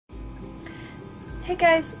Hey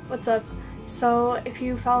guys, what's up? So if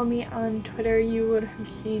you follow me on Twitter, you would have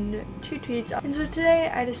seen two tweets, and so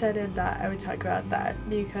today I decided that I would talk about that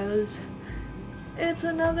because it's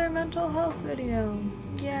another mental health video.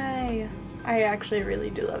 Yay! I actually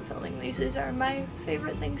really do love filming these. These are my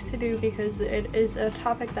favorite things to do because it is a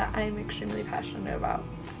topic that I'm extremely passionate about.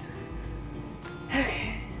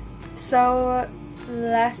 Okay, so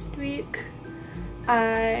last week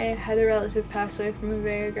I had a relative pass away from a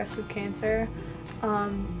very aggressive cancer.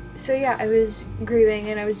 So yeah, I was grieving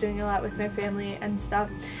and I was doing a lot with my family and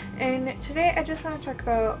stuff. And today I just want to talk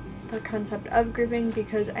about the concept of grieving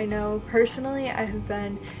because I know personally I have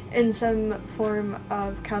been in some form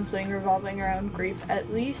of counseling revolving around grief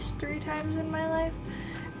at least 3 times in my life.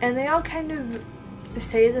 And they all kind of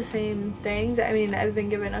say the same things. I mean, I've been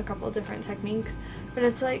given a couple different techniques, but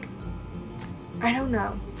it's like, I don't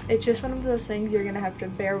know. It's just one of those things you're gonna have to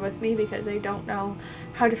bear with me because I don't know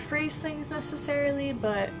how to phrase things necessarily,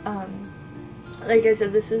 but like I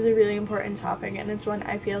said, this is a really important topic and it's one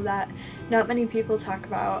I feel that not many people talk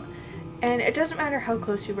about. And it doesn't matter how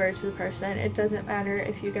close you were to the person, it doesn't matter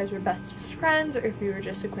if you guys were best friends or if you were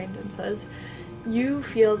just acquaintances. You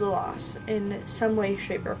feel the loss in some way,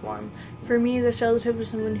 shape, or form. For me, this relative was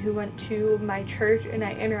someone who went to my church and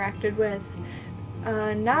I interacted with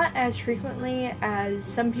not as frequently as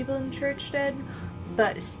some people in church did,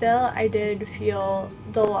 but still I did feel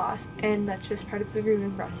the loss, and that's just part of the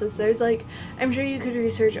grieving process. There's like, I'm sure you could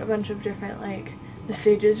research a bunch of different like the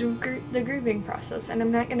stages of the grieving process, and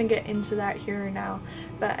I'm not going to get into that here or now,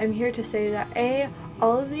 but I'm here to say that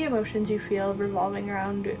all of the emotions you feel revolving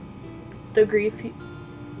around the grief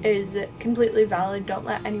is completely valid. Don't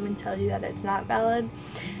let anyone tell you that it's not valid.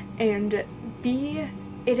 And B,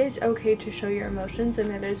 it is okay to show your emotions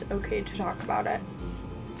and it is okay to talk about it.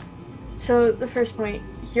 So the first point,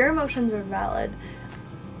 your emotions are valid.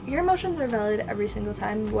 Your emotions are valid every single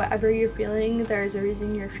time. Whatever you're feeling, there's a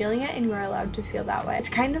reason you're feeling it and you are allowed to feel that way. It's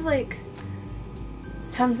kind of like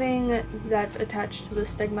something that's attached to the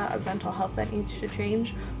stigma of mental health that needs to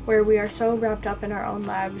change, where we are so wrapped up in our own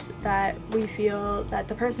lives that we feel that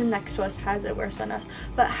the person next to us has it worse than us.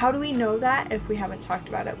 But how do we know that if we haven't talked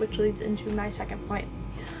about it? Which leads into my second point.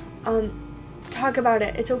 Talk about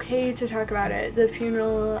it. It's okay to talk about it. The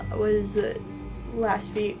funeral was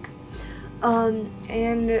last week,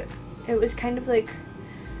 and it was kind of like,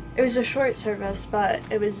 it was a short service, but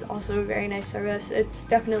it was also a very nice service. It's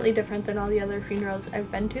definitely different than all the other funerals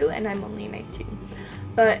I've been to, and I'm only 19.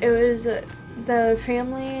 But it was the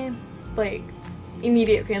family, like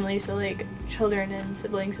immediate family, so like children and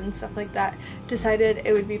siblings and stuff like that, decided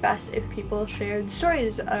it would be best if people shared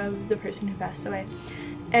stories of the person who passed away.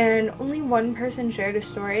 And only one person shared a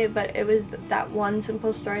story, but it was that one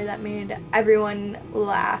simple story that made everyone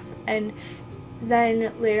laugh. And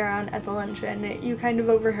then later on at the luncheon, you kind of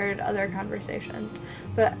overheard other conversations.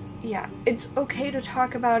 But yeah, it's okay to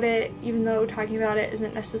talk about it, even though talking about it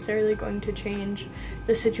isn't necessarily going to change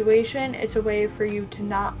the situation. It's a way for you to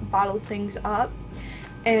not bottle things up.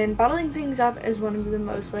 And bottling things up is one of the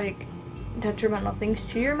most like detrimental things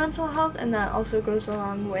to your mental health, and that also goes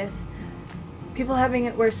along with people having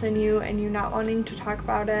it worse than you and you not wanting to talk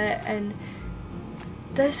about it. And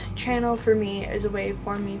this channel for me is a way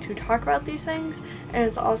for me to talk about these things, and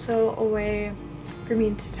it's also a way for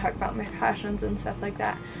me to talk about my passions and stuff like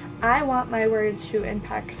that. I want my words to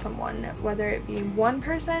impact someone, whether it be one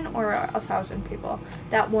person or 1,000 people.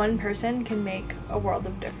 That one person can make a world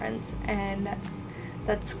of difference, and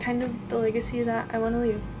that's kind of the legacy that I want to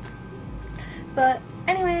leave. But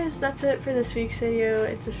anyways, that's it for this week's video.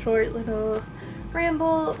 It's a short little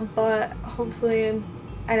ramble, but hopefully,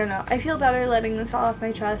 I don't know, I feel better letting this all off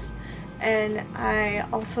my chest. And I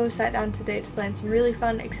also sat down today to plan some really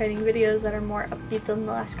fun, exciting videos that are more upbeat than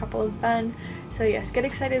the last couple have been. So yes, get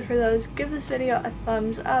excited for those. Give this video a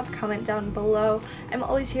thumbs up, comment down below. I'm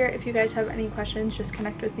always here if you guys have any questions. Just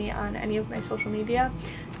connect with me on any of my social media.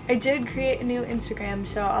 I did create a new Instagram,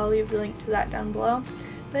 so I'll leave the link to that down below.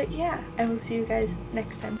 But yeah, I will see you guys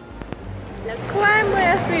next time. Look who I'm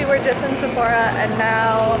with. We were just in Sephora and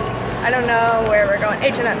now I don't know where we're going.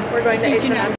 H&M. We're going to H&M.